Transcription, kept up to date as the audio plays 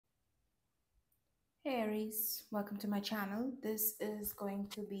Hey Aries, welcome to my channel. This is going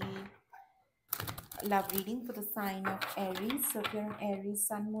to be a love reading for the sign of Aries. So if you're an Aries,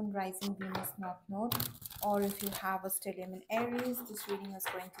 Sun, Moon, Rising, Venus, North Node, or if you have a stellium in Aries, this reading is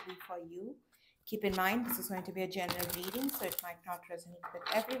going to be for you. Keep in mind, this is going to be a general reading, so it might not resonate with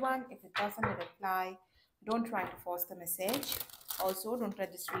everyone. If it doesn't, let it fly. Don't try to force the message. Also, don't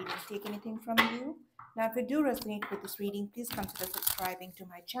let this reading take anything from you. Now, if you do resonate with this reading, please consider subscribing to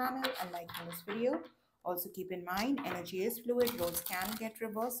my channel and liking this video. Also, keep in mind, energy is fluid, roles can get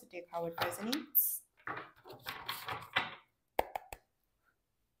reversed, so take how it resonates.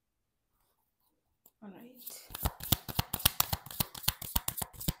 All right.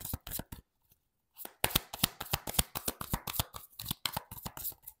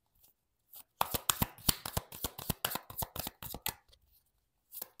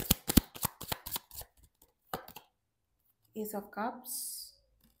 Ace of Cups.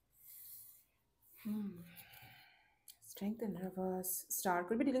 Strength in reverse. Star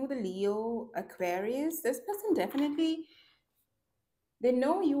could be dealing with a Leo, Aquarius. This person definitely, they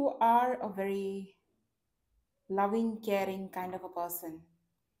know you are a very loving, caring kind of a person.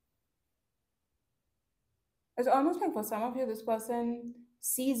 It's almost like for some of you, this person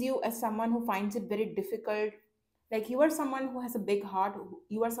sees you as someone who finds it very difficult. Like you are someone who has a big heart.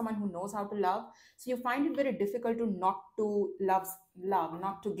 You are someone who knows how to love. So you find it very difficult to not to love,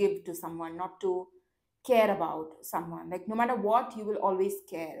 not to give to someone, not to care about someone. Like no matter what, you will always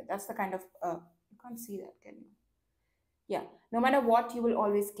care. That's the kind of you can't see that, can you? Yeah. No matter what, you will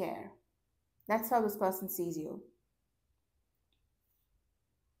always care. That's how this person sees you.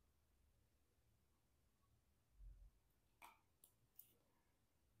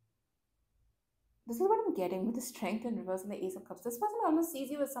 This is what I'm getting with the strength and reverse and the ace of cups. This person almost sees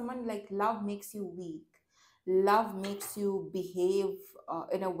you as someone like love makes you weak. Love makes you behave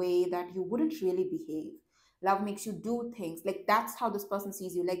in a way that you wouldn't really behave. Love makes you do things. Like that's how this person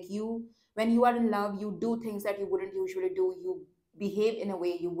sees you. Like you, when you are in love, you do things that you wouldn't usually do. You behave in a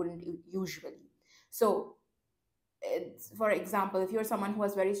way you wouldn't usually. So, for example, if you're someone who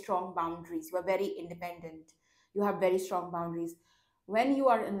has very strong boundaries, you are very independent, you have very strong boundaries. When you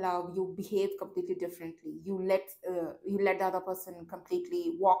are in love, you behave completely differently. You let the other person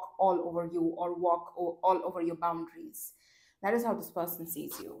completely walk all over you or walk all over your boundaries. That is how this person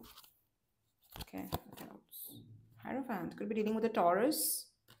sees you. Okay, what else? Hierophant could be dealing with a Taurus.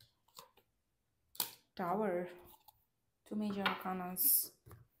 Tower, two major arcanas.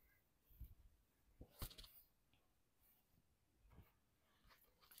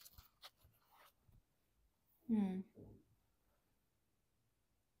 Hmm.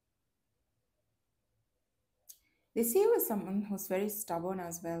 They see you as someone who's very stubborn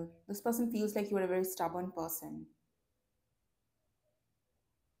as well. This person feels like you are a very stubborn person.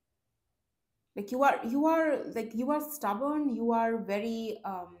 Like you are stubborn, you are very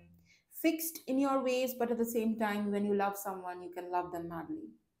fixed in your ways, but at the same time, when you love someone, you can love them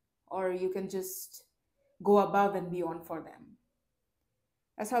madly, or you can just go above and beyond for them.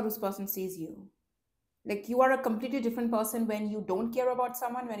 That's how this person sees you. Like you are a completely different person when you don't care about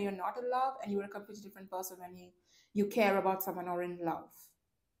someone, when you're not in love, and you're a completely different person when you care about someone or in love.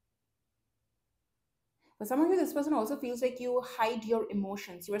 For some of you, this person also feels like you hide your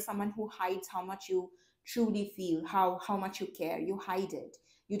emotions. You are someone who hides how much you truly feel, how much you care. You hide it.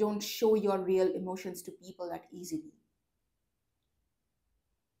 You don't show your real emotions to people that easily.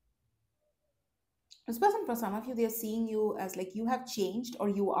 This person, for some of you, they're seeing you as like you have changed or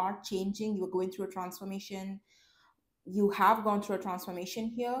you are changing. You're going through a transformation. You have gone through a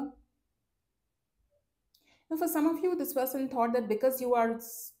transformation here. And for some of you, this person thought that because you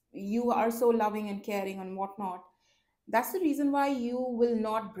are so loving and caring and whatnot, that's the reason why you will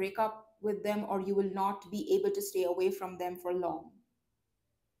not break up with them or you will not be able to stay away from them for long.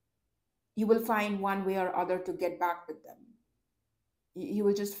 You will find one way or other to get back with them. You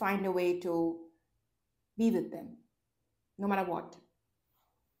will just find a way to be with them, no matter what.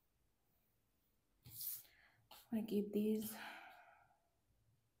 I keep these.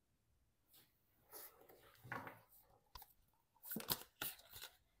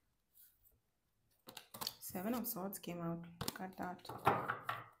 Seven of Swords came out. Got that.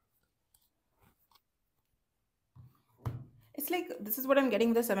 It's like this is what I'm getting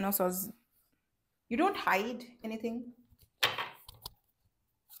with the Seven of Swords. You don't hide anything.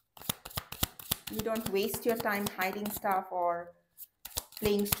 You don't waste your time hiding stuff or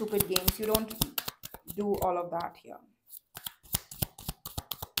playing stupid games. You don't do all of that here.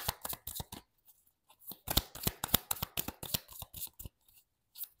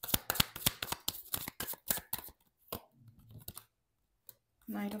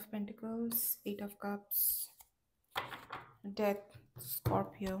 Knight of Pentacles, Eight of Cups, Death,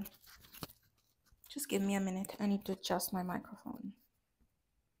 Scorpio. Just give me a minute. I need to adjust my microphone.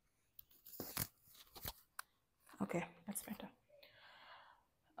 Okay, that's better.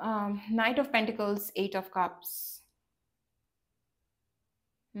 Knight of Pentacles, Eight of Cups,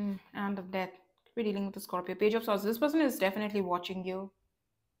 and of Death. We're dealing with the Scorpio. Page of Swords. This person is definitely watching you.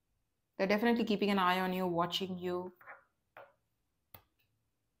 They're definitely keeping an eye on you, watching you.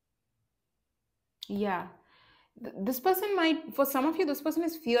 Yeah. This person might, for some of you, this person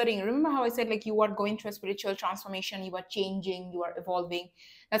is fearing. Remember how I said, like, you are going through a spiritual transformation, you are changing, you are evolving.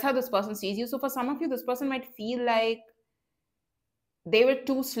 That's how this person sees you. So for some of you, this person might feel like they were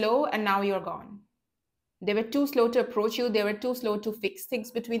too slow and now you're gone. They were too slow to approach you. They were too slow to fix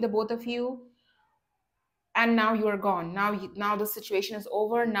things between the both of you. And now you are gone. Now the situation is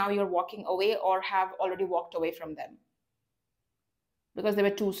over. Now you're walking away or have already walked away from them because they were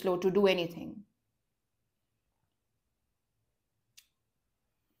too slow to do anything.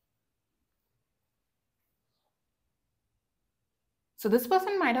 So this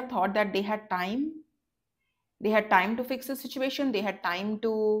person might have thought that they had time. They had time to fix the situation. They had time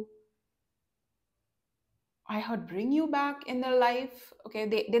to, I heard, bring you back in their life. Okay,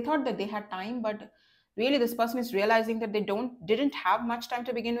 they thought that they had time, but really this person is realizing that they didn't have much time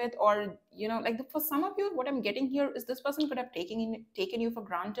to begin with, or like for some of you, what I'm getting here is this person could have taken you for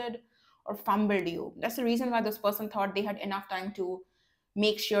granted or fumbled you. That's the reason why this person thought they had enough time to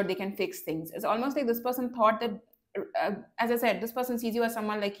make sure they can fix things. It's almost like this person thought that, as I said, this person sees you as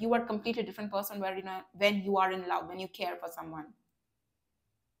someone like you are a completely different person where when you are in love, when you care for someone,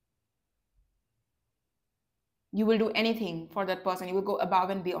 you will do anything for that person. You will go above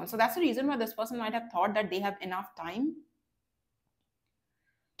and beyond. So that's the reason why this person might have thought that they have enough time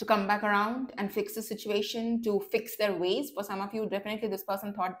to come back around and fix the situation, to fix their ways. For some of you, definitely this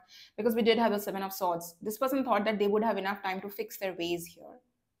person thought, because we did have the Seven of Swords, this person thought that they would have enough time to fix their ways here,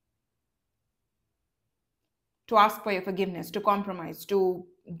 to ask for your forgiveness, to compromise, to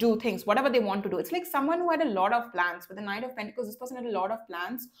do things, whatever they want to do. It's like someone who had a lot of plans. With the Knight of Pentacles, this person had a lot of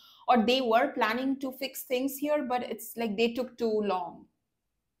plans, or they were planning to fix things here, but it's like they took too long.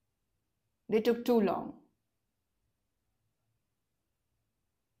 They took too long.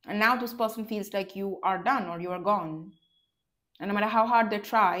 And now this person feels like you are done or you are gone. And no matter how hard they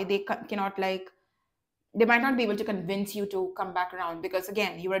try, they cannot, like, they might not be able to convince you to come back around, because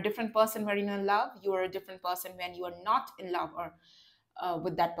again, you're a different person when you're in love. You are a different person when you are not in love, or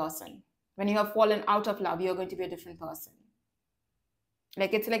with that person. When you have fallen out of love, you're going to be a different person.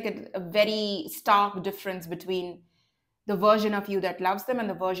 Like, it's like a very stark difference between the version of you that loves them and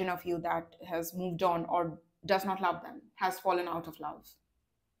the version of you that has moved on or does not love them, has fallen out of love.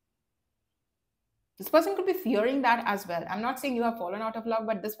 This person could be fearing that as well. I'm not saying you have fallen out of love,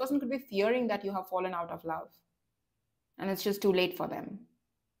 but this person could be fearing that you have fallen out of love and it's just too late for them.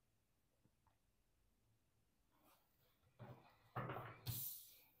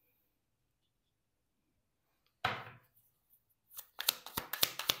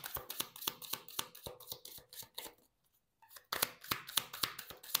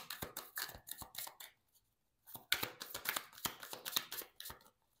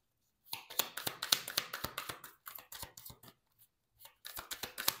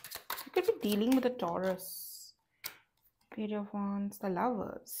 You could be dealing with a Taurus. Page of Wands, the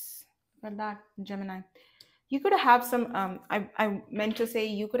Lovers. Look at that, Gemini. You could have some, I meant to say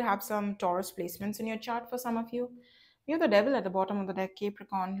you could have some Taurus placements in your chart for some of you. You have the Devil at the bottom of the deck,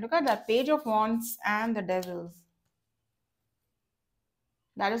 Capricorn. Look at that, Page of Wands and the Devil.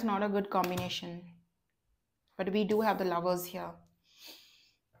 That is not a good combination. But we do have the Lovers here.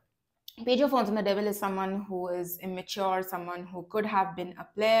 Page of Wands and the Devil is someone who is immature, someone who could have been a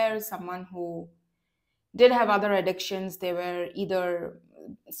player, someone who did have other addictions. They were either,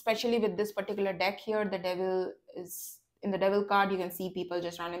 especially with this particular deck here, the Devil is in the Devil card. You can see people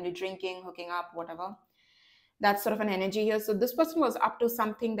just randomly drinking, hooking up, whatever. That's sort of an energy here. So this person was up to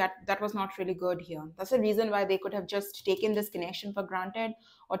something that was not really good here. That's the reason why they could have just taken this connection for granted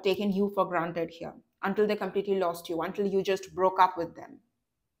or taken you for granted here until they completely lost you, until you just broke up with them.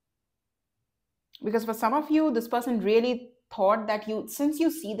 Because for some of you, this person really thought that since you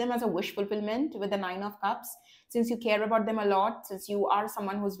see them as a wish fulfillment with the Nine of Cups, since you care about them a lot, since you are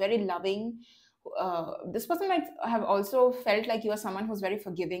someone who's very loving, this person might have also felt like you are someone who's very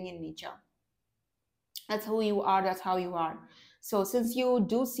forgiving in nature. That's who you are, that's how you are. So since you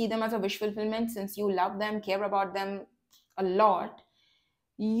do see them as a wish fulfillment, since you love them, care about them a lot,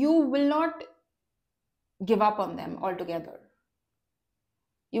 you will not give up on them altogether.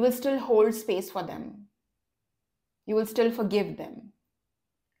 You will still hold space for them. You will still forgive them.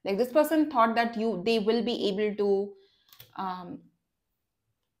 Like this person thought that they will be able to, um,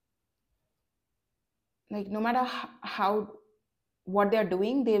 like no matter how what they're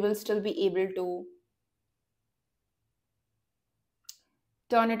doing, they will still be able to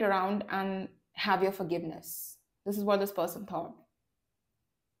turn it around and have your forgiveness. This is what this person thought.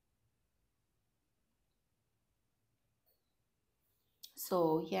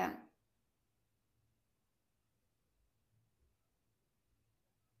 So yeah,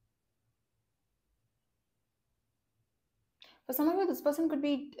 for some of you, this person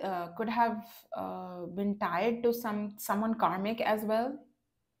could have been tied to someone karmic as well.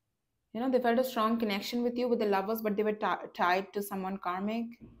 They felt a strong connection with you with the lovers, but they were tied to someone karmic.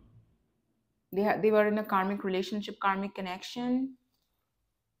 They were in a karmic relationship, karmic connection.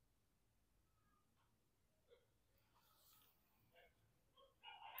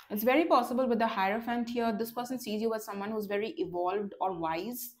 It's very possible with the Hierophant here, this person sees you as someone who's very evolved or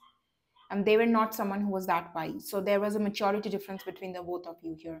wise, and they were not someone who was that wise. So there was a maturity difference between the both of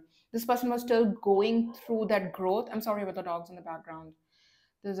you here. This person was still going through that growth. I'm sorry about the dogs in the background.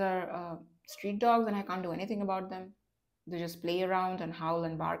 Those are street dogs, and I can't do anything about them. They just play around and howl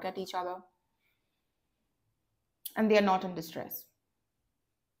and bark at each other, and they are not in distress.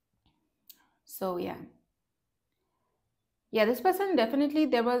 So yeah, yeah, this person definitely,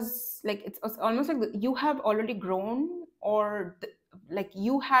 there was like it's almost like you have already grown, or like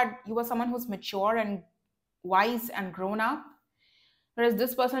you were someone who's mature and wise and grown up. Whereas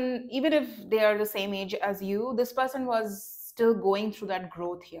this person, even if they are the same age as you, this person was still going through that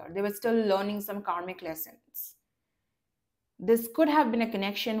growth here. They were still learning some karmic lessons. This could have been a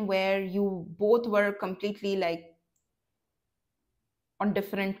connection where you both were completely like on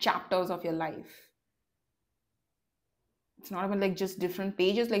different chapters of your life. It's not even like just different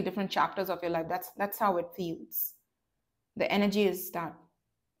pages, like different chapters of your life. That's how it feels. The energy is that.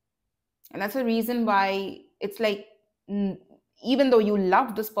 And that's the reason why it's like, mm, even though you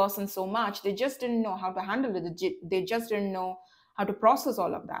love this person so much, they just didn't know how to handle it. They just didn't know how to process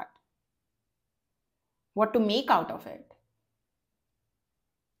all of that, what to make out of it.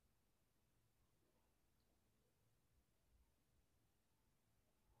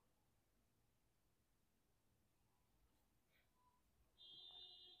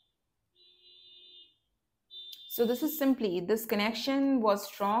 So this is simply, this connection was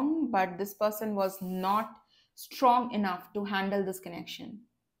strong, but this person was not strong enough to handle this connection.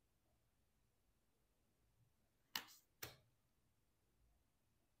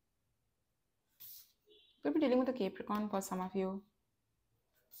 Could be dealing with a Capricorn for some of you,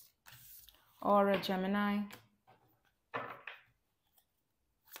 or a Gemini.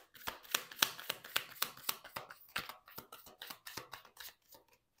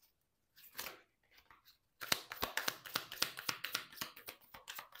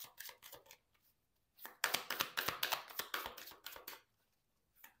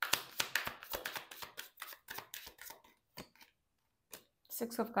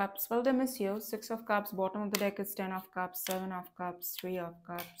 Six of Cups. Well, they miss you. Six of Cups. Bottom of the deck is Ten of Cups, Seven of Cups, Three of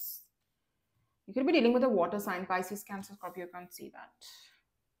Cups. You could be dealing with a water sign, Pisces, Cancer, Scorpio. You can't see that.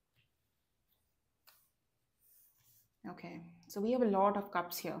 Okay, so we have a lot of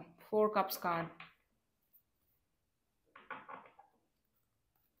cups here. Four cups card.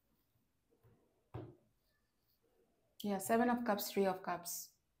 Yeah, Seven of Cups, Three of Cups.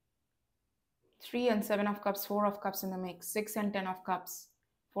 Three and Seven of Cups, Four of Cups in the mix. Six and Ten of Cups,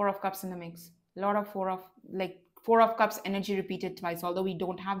 Four of Cups in the mix. A lot of Four of Cups energy repeated twice. Although we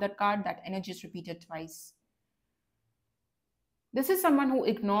don't have that card, that energy is repeated twice. This is someone who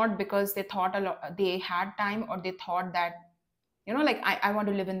ignored because they thought a lot, they had time, or they thought that, like I want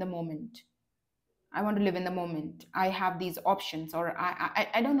to live in the moment. I want to live in the moment. I have these options, or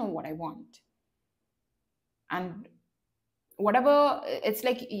I don't know what I want. And whatever, it's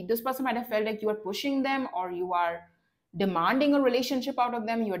like this person might have felt like you are pushing them, or you are demanding a relationship out of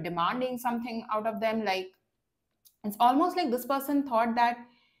them, you are demanding something out of them. Like it's almost like this person thought that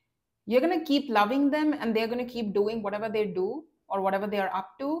you're going to keep loving them, and they're going to keep doing whatever they do or whatever they are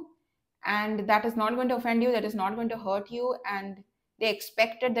up to, and that is not going to offend you, that is not going to hurt you, and they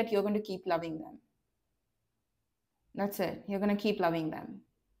expected that you're going to keep loving them. That's it, you're going to keep loving them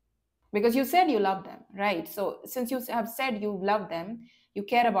because you said you love them, right? So since you have said you love them, you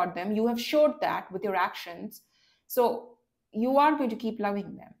care about them, you have showed that with your actions, so you are going to keep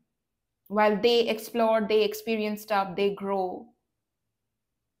loving them while they explore, they experience stuff, they grow,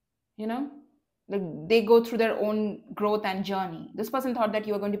 you know like they go through their own growth and journey. This person thought that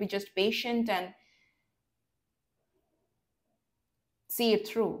you were going to be just patient and see it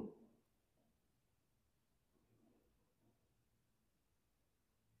through.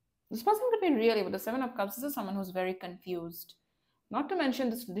 This person could be really, with the Seven of Cups, this is someone who's very confused. Not to mention,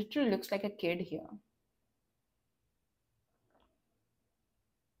 this literally looks like a kid here.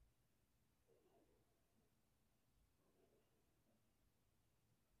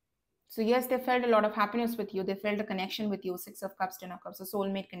 So, yes, they felt a lot of happiness with you. They felt a connection with you. Six of Cups, Ten of Cups, a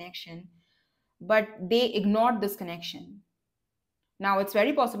soulmate connection. But they ignored this connection. Now, it's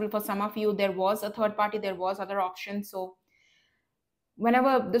very possible for some of you, there was a third party, there was other options. So,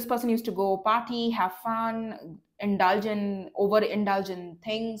 whenever this person used to go party, have fun, overindulge in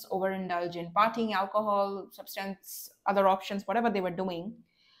things, overindulge in partying, alcohol, substance, other options, whatever they were doing,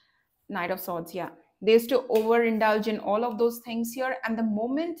 Knight of Swords, yeah. They used to overindulge in all of those things here. And the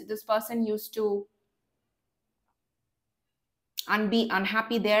moment this person used to be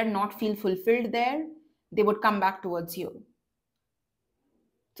unhappy there, not feel fulfilled there, they would come back towards you.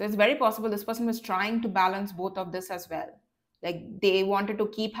 So it's very possible this person was trying to balance both of this as well. Like they wanted to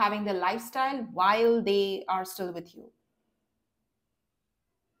keep having their lifestyle while they are still with you.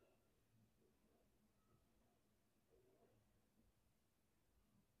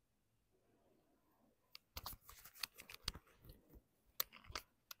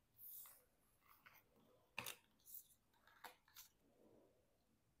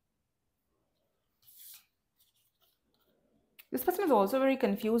 This person is also very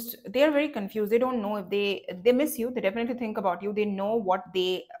confused. They are very confused. They don't know if they miss you. They definitely think about you. They know what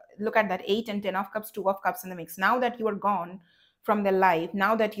they look at, that 8 and 10 of cups, 2 of cups in the mix. Now that you are gone from their life,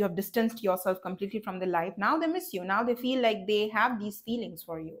 now that you have distanced yourself completely from their life, now they miss you. Now they feel like they have these feelings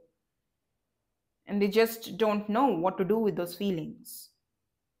for you. And they just don't know what to do with those feelings.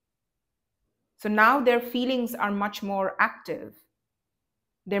 So now their feelings are much more active.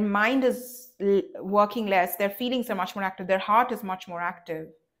 Their mind is working less. Their feelings are much more active. Their heart is much more active.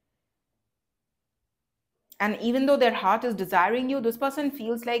 And even though their heart is desiring you, this person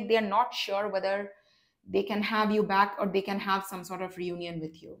feels like they are not sure whether they can have you back or they can have some sort of reunion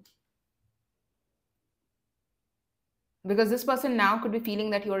with you. Because this person now could be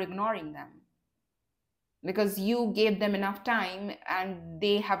feeling that you're ignoring them. Because you gave them enough time and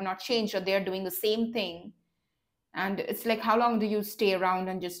they have not changed, or they're doing the same thing. And it's like, how long do you stay around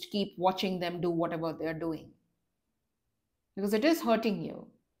and just keep watching them do whatever they're doing? Because it is hurting you.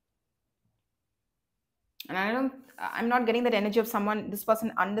 And I'm not getting that energy of someone, this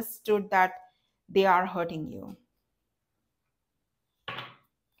person understood that they are hurting you.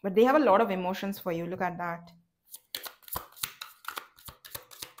 But they have a lot of emotions for you. Look at that.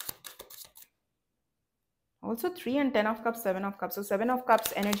 Also 3 and 10 of cups, 7 of cups. So 7 of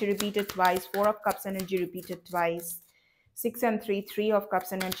cups energy repeated twice, 4 of cups energy repeated twice, 6 and 3, 3 of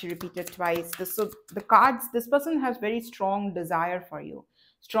cups energy repeated twice. So the cards, this person has very strong desire for you,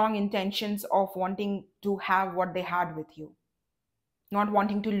 strong intentions of wanting to have what they had with you, not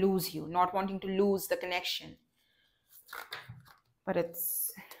wanting to lose you, not wanting to lose the connection. But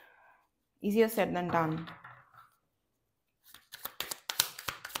it's easier said than done.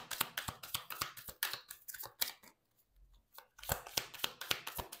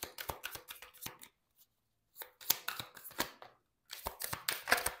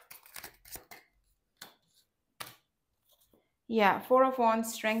 Yeah, 4 of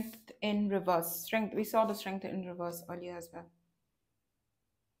Wands, strength in reverse. Strength, we saw the strength in reverse earlier as well.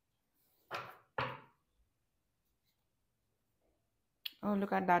 Oh,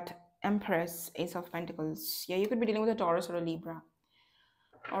 look at that. Empress, Ace of Pentacles. Yeah, you could be dealing with a Taurus or a Libra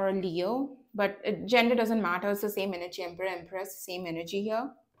or a Leo, but gender doesn't matter. It's the same energy. Emperor, Empress, same energy here.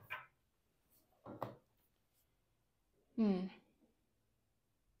 Hmm.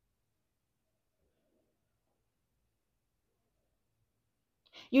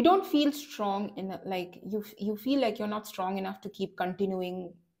 You don't feel strong in like you feel like you're not strong enough to keep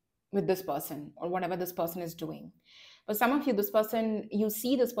continuing with this person or whatever this person is doing. But some of you, this person, you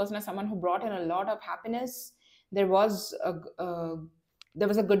see this person as someone who brought in a lot of happiness. There was there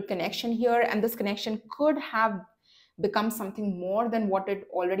was a good connection here, and this connection could have become something more than what it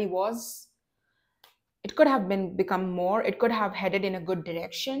already was. It could have become more. It could have headed in a good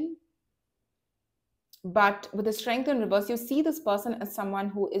direction. But with the strength in reverse, you see this person as someone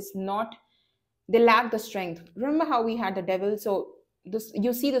who is not, they lack the strength. Remember how we had the devil? So this,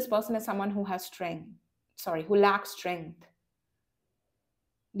 you see this person as someone who has strength, sorry, who lacks strength.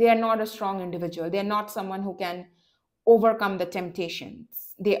 They are not a strong individual. They are not someone who can overcome the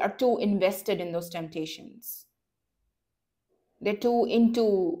temptations. They are too invested in those temptations. They're too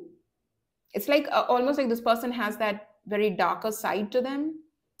into, it's like almost like this person has that very darker side to them.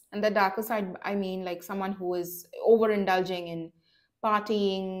 And the darker side, I mean like someone who is overindulging in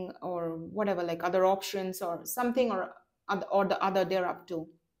partying or whatever, like other options or something, or the other they're up to.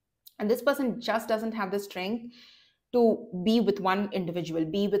 And this person just doesn't have the strength to be with one individual,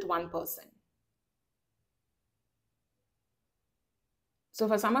 be with one person. So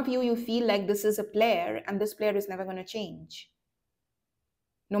for some of you, you feel like this is a player and this player is never going to change.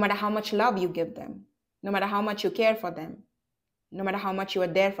 No matter how much love you give them, no matter how much you care for them, no matter how much you are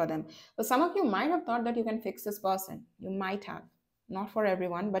there for them. So some of you might have thought that you can fix this person. You might have. Not for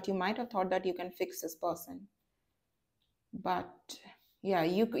everyone, but you might have thought that you can fix this person. But yeah,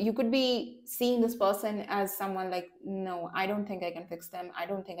 you could be seeing this person as someone like, no, I don't think I can fix them. I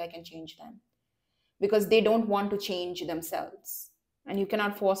don't think I can change them. Because they don't want to change themselves. And you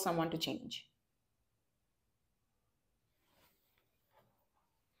cannot force someone to change.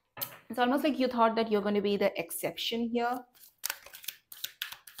 It's almost like you thought that you're going to be the exception here.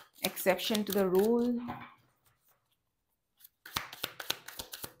 Exception to the rule.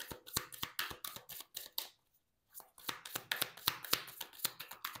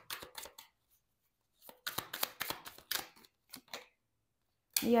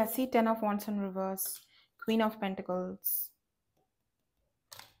 Yeah, see, 10 of Wands in reverse. Queen of Pentacles.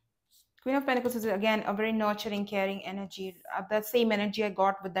 Queen of Pentacles is again a very nurturing, caring energy. The same energy I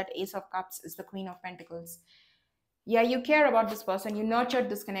got with that Ace of Cups is the Queen of Pentacles. Yeah, you care about this person. You nurtured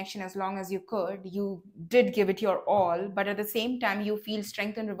this connection as long as you could. You did give it your all, but at the same time, you feel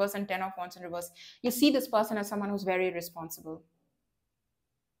strength in reverse and 10 of Wands in reverse. You see this person as someone who's very responsible.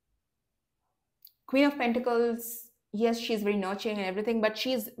 Queen of Pentacles, yes, she's very nurturing and everything, but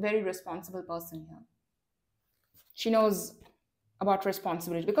she's a very responsible person here. She knows about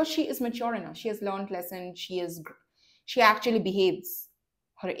responsibility because she is mature enough. She has learned lessons. She actually behaves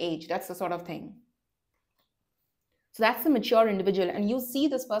her age. That's the sort of thing. So that's the mature individual. And you see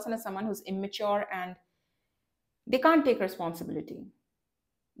this person as someone who's immature and they can't take responsibility.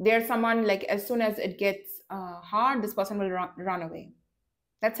 They're someone like as soon as it gets hard, this person will run away.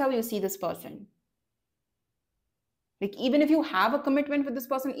 That's how you see this person. Like even if you have a commitment with this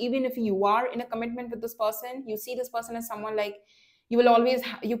person, even if you are in a commitment with this person, you see this person as someone like you will always,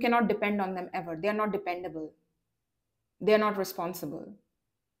 you cannot depend on them ever. They are not dependable. They are not responsible.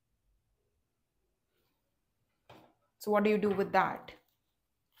 So what do you do with that?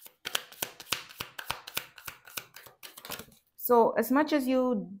 So as much as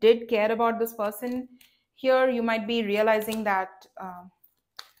you did care about this person, here you might be realizing that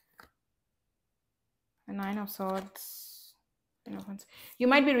the Nine of Swords, you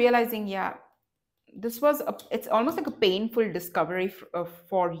might be realizing, yeah, this was it's almost like a painful discovery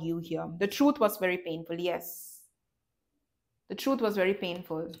for you here. The truth was very painful. Yes, the truth was very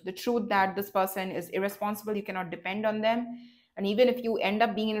painful. The truth that this person is irresponsible, you cannot depend on them, and even if you end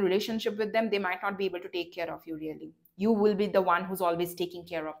up being in a relationship with them, they might not be able to take care of you. Really, you will be the one who's always taking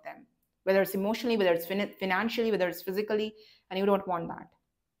care of them, whether it's emotionally, whether it's financially, whether it's physically, and you don't want that.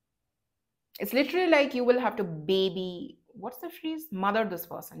 It's literally like you will have to baby, what's the phrase, mother this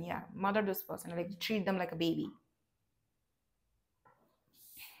person. Yeah, mother this person, like treat them like a baby.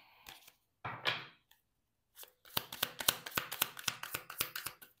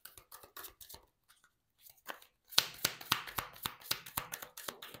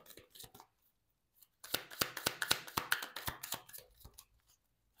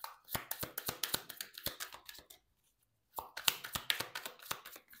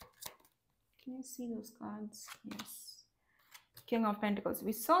 Can you see those cards? Yes. King of Pentacles.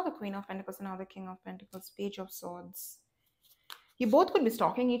 We saw the Queen of Pentacles and now the King of Pentacles. Page of Swords. You both could be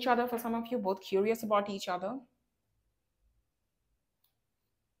stalking each other for some of you, both curious about each other.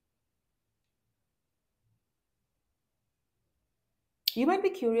 You might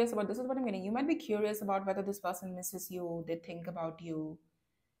be curious about, this is what I'm getting, you might be curious about whether this person misses you, they think about you.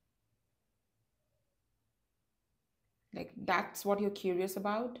 Like that's what you're curious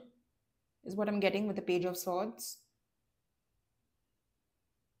about, is what I'm getting with the Page of Swords.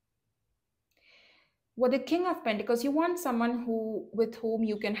 With the King of Pentacles, you want someone with whom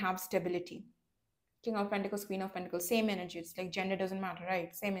you can have stability. King of Pentacles, Queen of Pentacles, same energy. It's like gender doesn't matter,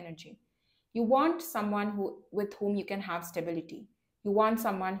 right? Same energy. You want someone with whom you can have stability. You want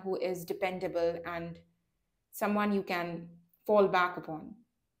someone who is dependable and someone you can fall back upon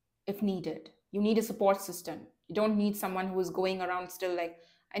if needed. You need a support system. You don't need someone who is going around still like,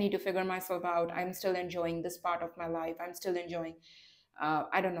 I need to figure myself out. I'm still enjoying this part of my life. I'm still enjoying,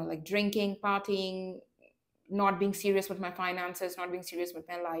 I don't know, like drinking, partying, not being serious with my finances, not being serious with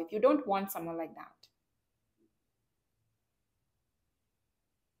my life. You don't want someone like that.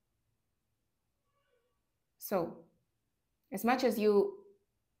 So, as much as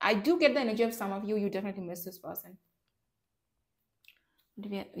I do get the energy of some of you, you definitely miss this person.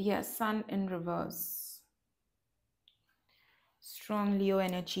 Yes, Sun in reverse. Strong Leo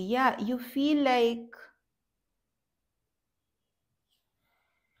energy. Yeah, you feel like,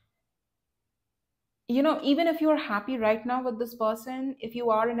 even if you're happy right now with this person, if you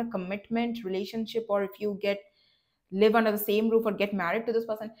are in a commitment relationship, or if you get live under the same roof or get married to this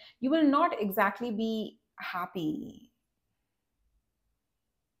person, you will not exactly be happy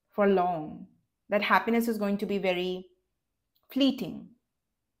for long. That happiness is going to be very fleeting.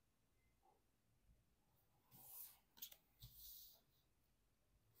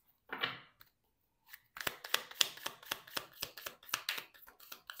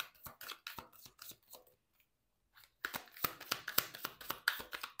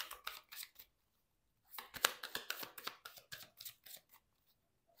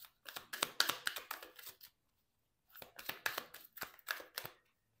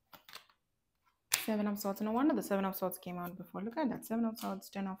 Seven of Swords. No wonder the Seven of Swords came out before. Look at that. Seven of Swords,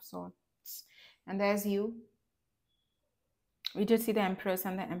 Ten of Swords. And there's you. We did see the Empress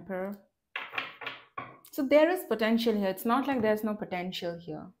and the Emperor. So there is potential here. It's not like there's no potential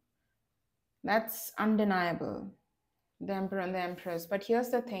here. That's undeniable. The Emperor and the Empress. But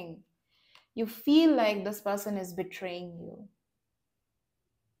here's the thing. You feel like this person is betraying you.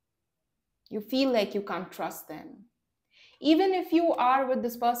 You feel like you can't trust them. Even if you are with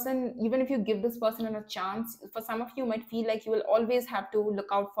this person, even if you give this person a chance, for some of you might feel like you will always have to look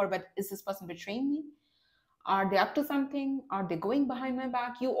out for, but is this person betraying me? Are they up to something? Are they going behind my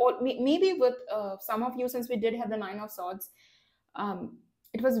back? You all maybe with some of you, since we did have the Nine of Swords, um,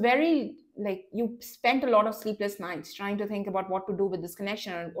 it was very like you spent a lot of sleepless nights trying to think about what to do with this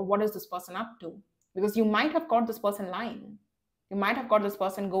connection, or what is this person up to, because you might have caught this person lying. You might have got this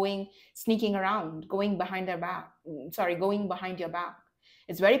person going, sneaking around, going behind their back. Sorry, going behind your back.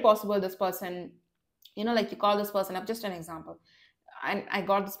 It's very possible this person, like you call this person up, just an example. And I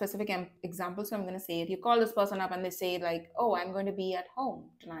got the specific example, so I'm going to say it. You call this person up and they say, like, oh, I'm going to be at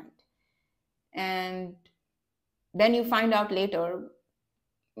home tonight. And then you find out later,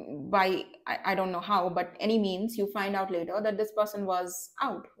 by, I don't know how, but any means, you find out later that this person was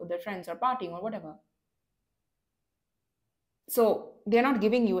out with their friends or partying or whatever. So they're not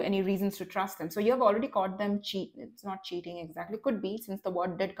giving you any reasons to trust them. So you have already caught them cheat. It's not cheating exactly. Could be, since the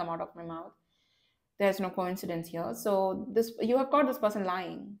word did come out of my mouth. There's no coincidence here. So this, you have caught this person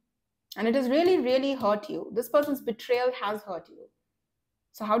lying. And it has really, really hurt you. This person's betrayal has hurt you.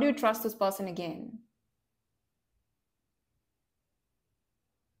 So how do you trust this person again?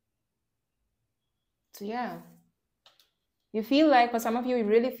 So yeah. You feel like, for some of you, you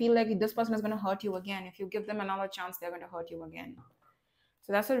really feel like this person is going to hurt you again. If you give them another chance, they're going to hurt you again.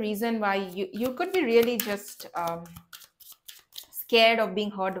 So that's the reason why you could be really just scared of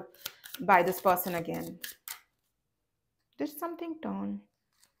being hurt by this person again. Did something turn?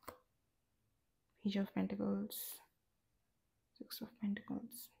 Page of Pentacles. Six of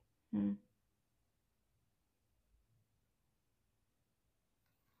Pentacles.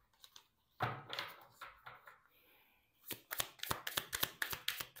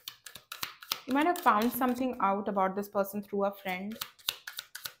 You might have found something out about this person through a friend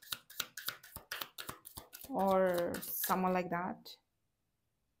or someone like that.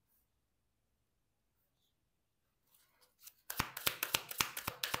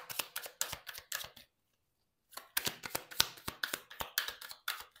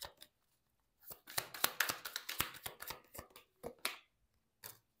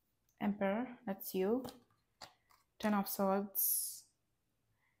 Emperor, that's you. Ten of Swords.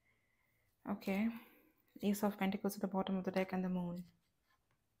 Okay. Ace of Pentacles at the bottom of the deck and the Moon.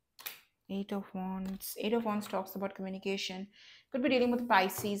 Eight of Wands. Eight of Wands talks about communication. Could be dealing with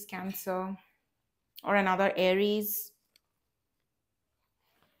Pisces, Cancer, or another Aries.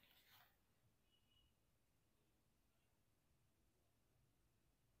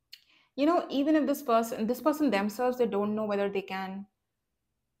 Even if this person themselves, they don't know whether they can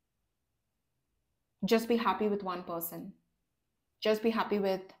just be happy with one person. Just be happy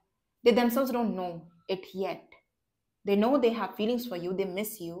with, they themselves don't know it yet. They know they have feelings for you, they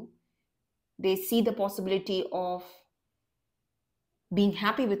miss you. They see the possibility of being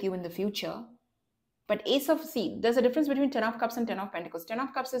happy with you in the future. But there's a difference between Ten of Cups and Ten of Pentacles. Ten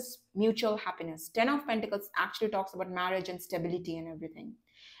of Cups is mutual happiness. Ten of Pentacles actually talks about marriage and stability and everything.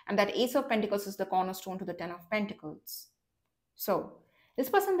 And that Ace of Pentacles is the cornerstone to the Ten of Pentacles. So this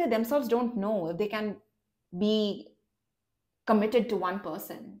person, they themselves don't know if they can be committed to one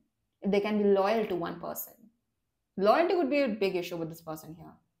person, if they can be loyal to one person. Loyalty would be a big issue with this person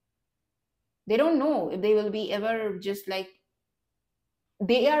here. They don't know if they will be ever just like,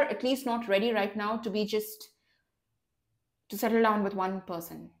 they are at least not ready right now to be just to settle down with one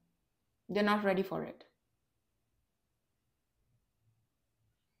person. They're not ready for it.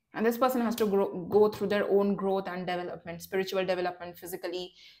 And this person has to go through their own growth and development, spiritual development,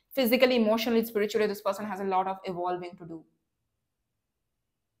 physically, emotionally, spiritually. This person has a lot of evolving to do.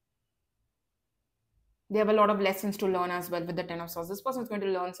 They have a lot of lessons to learn as well with the Ten of Swords. This person is going to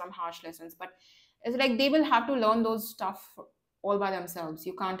learn some harsh lessons, but it's like they will have to learn those stuff all by themselves.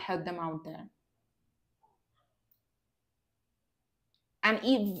 You can't help them out there.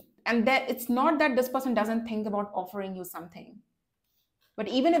 And that it's not that this person doesn't think about offering you something, but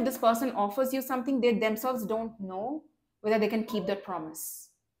even if this person offers you something, they themselves don't know whether they can keep that promise.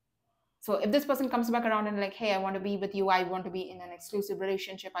 So if this person comes back around and like, hey, I want to be with you, I want to be in an exclusive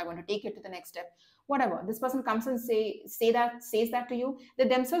relationship, I want to take you to the next step, whatever. This person comes and says that to you, they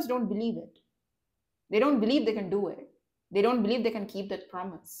themselves don't believe it. They don't believe they can do it. They don't believe they can keep that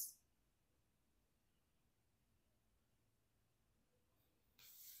promise.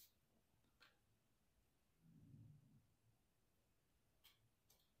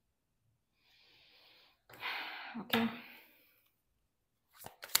 Okay.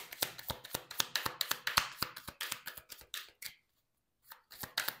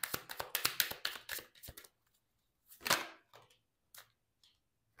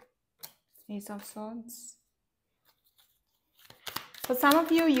 Ace of Swords. For some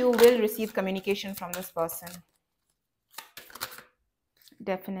of you, you will receive communication from this person.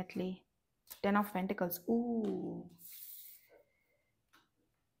 Definitely. Ten of Pentacles. Ooh.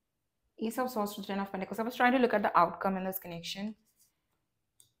 Ace of Swords to Ten of Pentacles. I was trying to look at the outcome in this connection.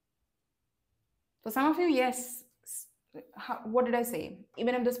 For some of you, yes. What did I say?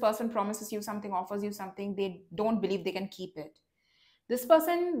 Even if this person promises you something, offers you something, they don't believe they can keep it. This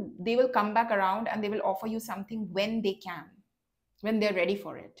person, they will come back around and they will offer you something when they can, when they're ready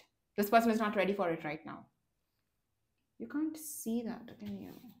for it. This person is not ready for it right now. You can't see that, can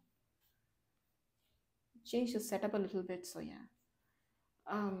you? Change the setup a little bit, so yeah.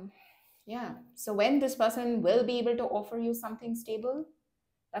 Yeah, so when this person will be able to offer you something stable,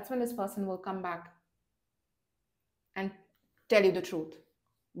 that's when this person will come back and tell you the truth,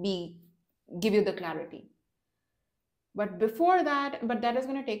 give you the clarity. But before that, but that is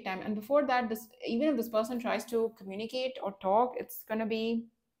going to take time. And before that, this, even if this person tries to communicate or talk, it's going to be,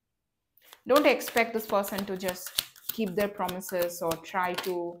 don't expect this person to just keep their promises or try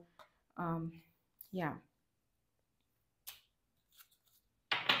to, yeah.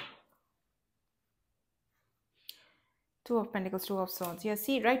 Two of Pentacles, Two of Swords. Yeah,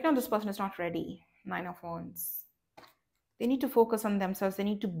 see, right now this person is not ready. Nine of Wands. They need to focus on themselves. They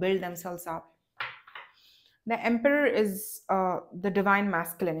need to build themselves up. The Emperor is the divine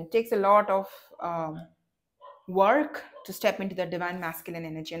masculine. It takes a lot of work to step into the divine masculine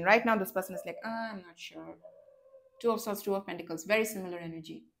energy. And right now this person is like, I'm not sure. Two of Swords, Two of Pentacles. Very similar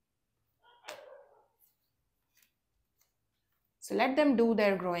energy. So let them do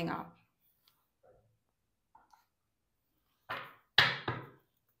their growing up.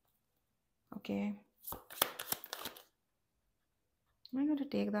 Okay. Am I going to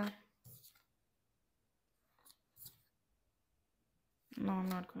take that? No, I'm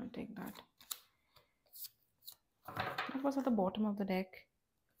not going to take that. That was at the bottom of the deck.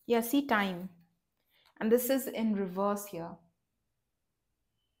 Yeah, see, time. And this is in reverse here.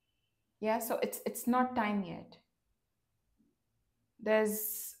 Yeah, so it's not time yet.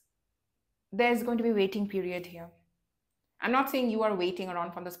 There's going to be waiting period here. I'm not saying you are waiting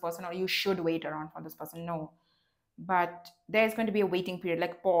around for this person or you should wait around for this person. No. But there's going to be a waiting period,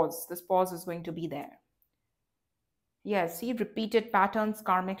 like pause. This pause is going to be there. Yeah, see, repeated patterns,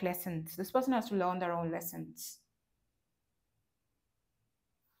 karmic lessons. This person has to learn their own lessons.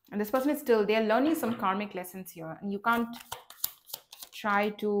 And this person is still, they're learning some karmic lessons here. And you can't try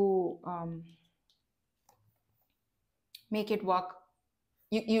to make it work.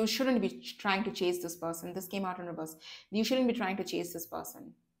 You shouldn't be trying to chase this person. This came out in reverse. You shouldn't be trying to chase this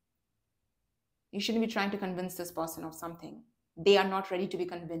person. You shouldn't be trying to convince this person of something they are not ready to be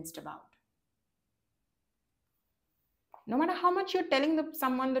convinced about. No matter how much you're telling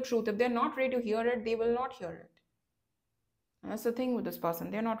someone the truth, if they're not ready to hear it, they will not hear it. And that's the thing with this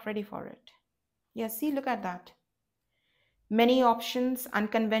person. They're not ready for it. Yeah, see, look at that. Many options,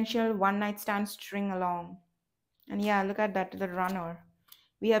 unconventional, one-night stand, string along. And yeah, look at that, the runner.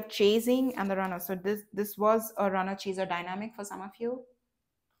 We have chasing and the runner. So this was a runner-chaser dynamic for some of you.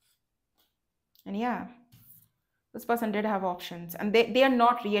 And yeah, this person did have options. And they are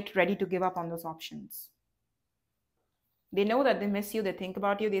not yet ready to give up on those options. They know that they miss you. They think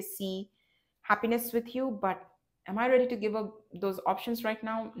about you. They see happiness with you. But am I ready to give up those options right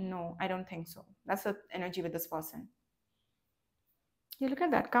now? No, I don't think so. That's the energy with this person. You look at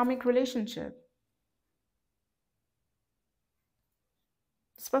that karmic relationship.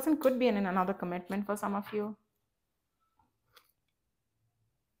 This person could be in another commitment for some of you.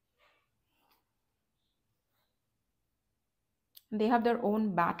 They have their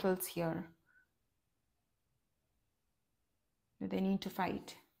own battles here that they need to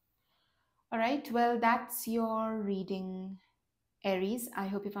fight. All right, well, that's your reading, Aries. I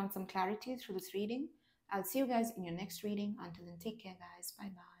hope you found some clarity through this reading. I'll see you guys in your next reading. Until then, take care, guys. Bye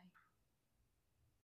bye.